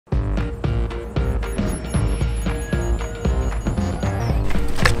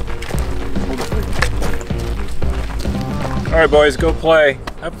right, boys, go play.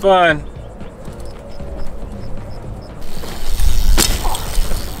 Have fun.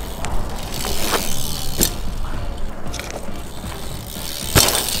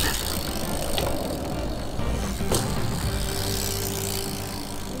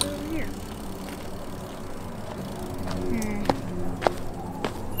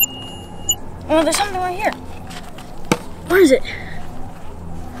 Oh, there's something right here. What is it?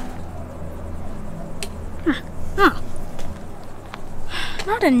 Huh.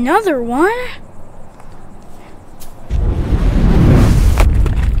 Not another one.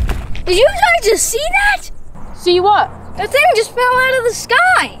 Did you guys just see that? See what? That thing just fell out of the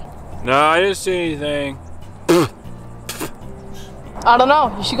sky. No, I didn't see anything. I don't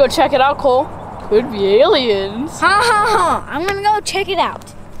know. You should go check it out, Cole. Could be aliens. Ha ha ha. I'm gonna go check it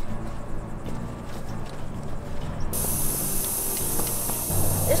out.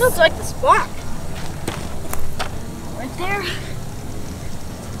 This looks like the spot. Right there.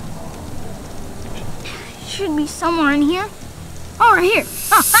 Should be somewhere in here. Oh, right here.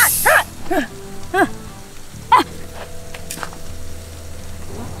 See,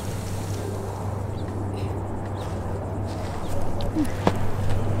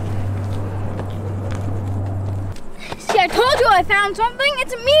 I told you I found something.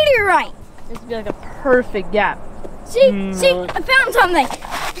 It's a meteorite. This would be like a perfect gap. See, I found something.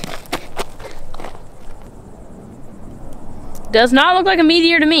 Does not look like a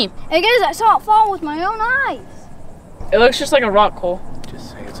meteor to me. Hey guys, I saw it fall with my own eyes. It looks just like a rock, Cole.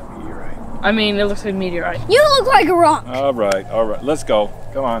 Just say it's a meteorite. I mean, it looks like a meteorite. You look like a rock. All right. Let's go.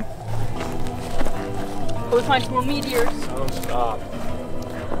 Come on. We'll find some more meteors. Oh, stop.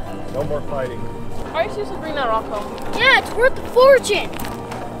 No more fighting. Are you seriously bring that rock home? Yeah, it's worth a fortune.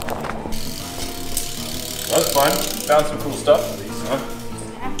 That's fun. Found some cool stuff at least, huh?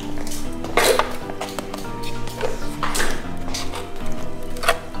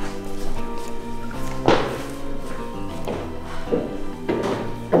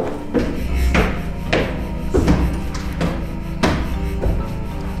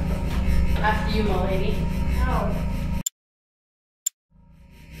 After you, my lady. No.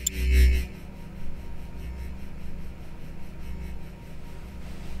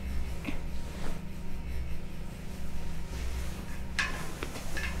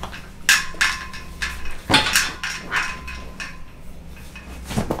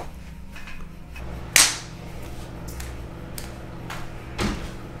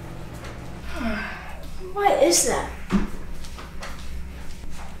 What is that?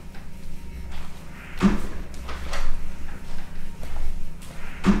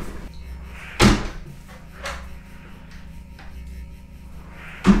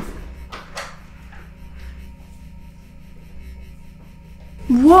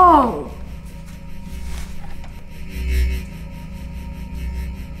 Whoa!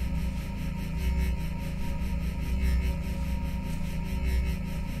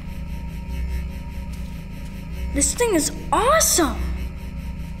 This thing is awesome!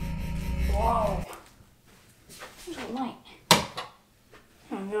 Whoa. There's a light.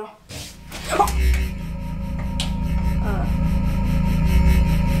 There we go.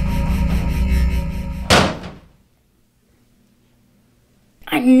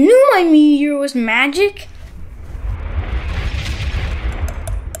 I knew my meteor was magic.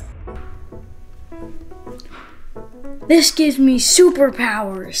 This gives me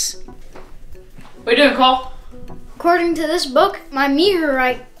superpowers. What are you doing, Cole? According to this book, my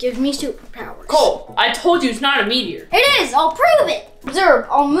meteorite gives me superpowers. Cole, I told you it's not a meteor. It is! I'll prove it! Observe,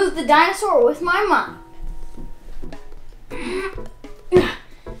 I'll move the dinosaur with my mind. I don't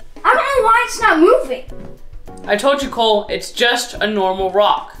know why it's not moving. I told you, Cole, it's just a normal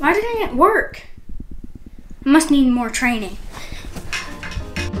rock. Why didn't it work? I must need more training.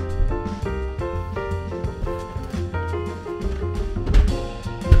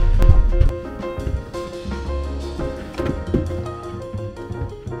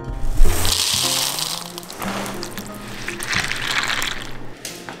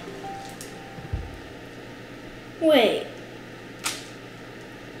 Wait.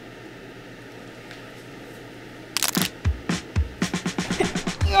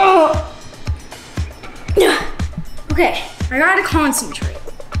 Okay, I gotta concentrate.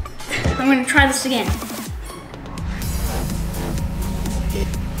 I'm gonna try this again.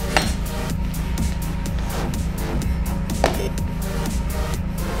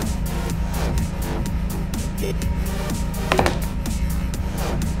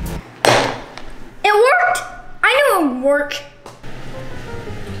 It worked! I knew it would work.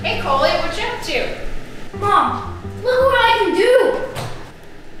 Hey, Coley, what you up to? Mom, look what I can do!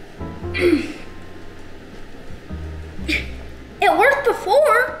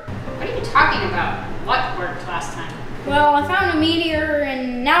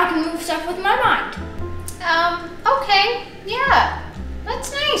 stuff with my mind. Okay. Yeah.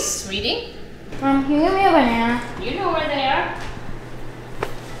 That's nice, sweetie. Can you give me a banana? You know where they are.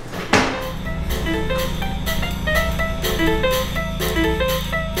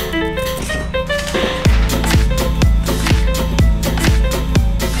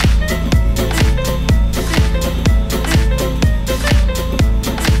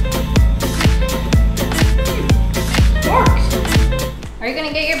 Are you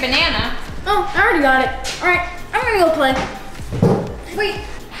gonna get your banana? Oh, I already got it. All right, I'm gonna go play. Wait,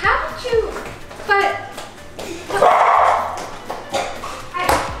 how did you? But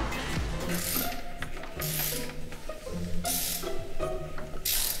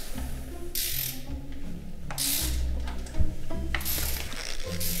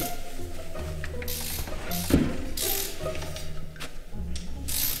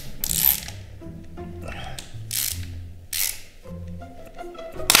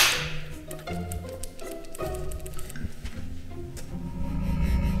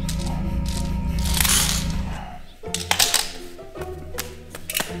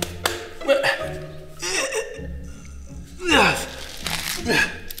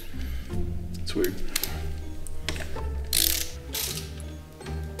It's weird.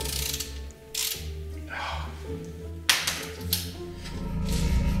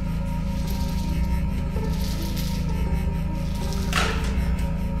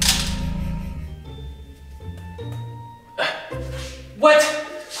 What?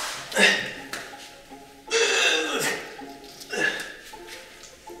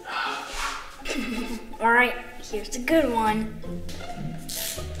 All right, here's the good one.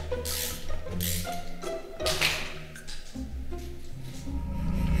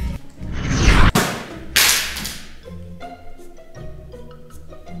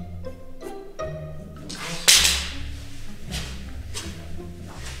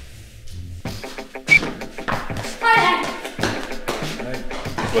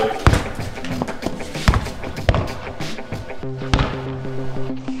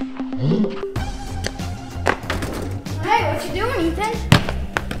 Hey, what you doing, Ethan?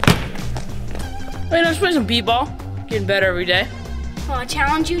 Wait, I'm just playing some b-ball. Getting better every day. Well, I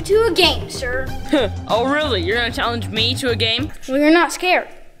challenge you to a game, sir. Oh, really? You're gonna challenge me to a game? Well, you're not scared,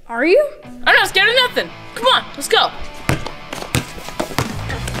 are you? I'm not scared of nothing. Come on, let's go.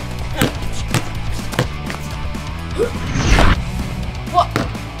 What?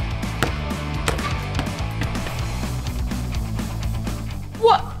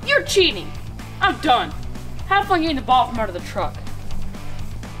 What? You're cheating. I'm done. Have fun getting the ball from out of the truck.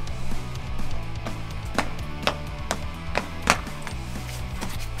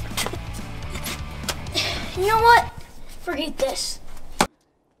 You know what? Forget this.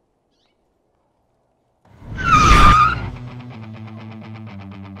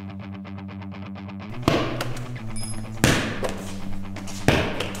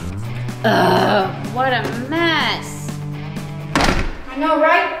 what a mess. I know,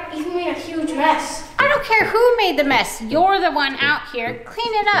 right? Ethan made a huge mess. I don't care who made the mess. You're the one out here.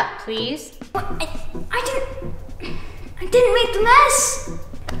 Clean it up, please. What? I didn't make the mess.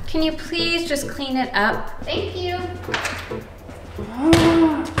 Can you please just clean it up? Thank you. All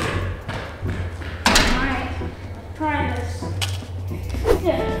right, try this.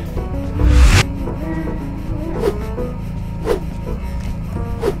 Yeah.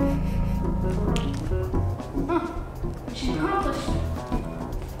 Mission accomplished.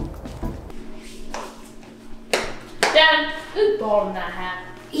 Dad, who's ball in that hat?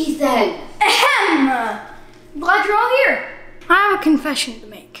 Ethan. Ahem! Glad you're all here. I have a confession to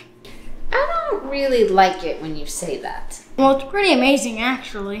make. I don't really like it when you say that. Well, it's pretty amazing,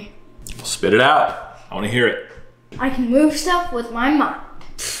 actually. Spit it out. I want to hear it. I can move stuff with my mind.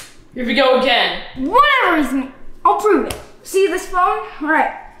 Here we go again. Whatever, Ethan. I'll prove it. See this phone? All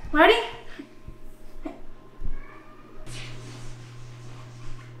right. Ready?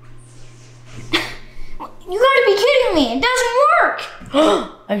 You gotta be kidding me. It doesn't work.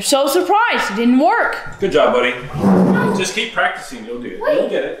 I'm so surprised. It didn't work. Good job, buddy. Just keep practicing. You'll do it. Wait. You'll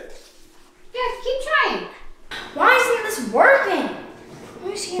get it. Yeah, keep trying. Why isn't this working? Let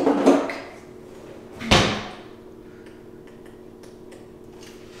me see if it works.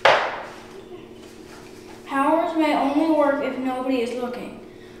 Powers may only work if nobody is looking.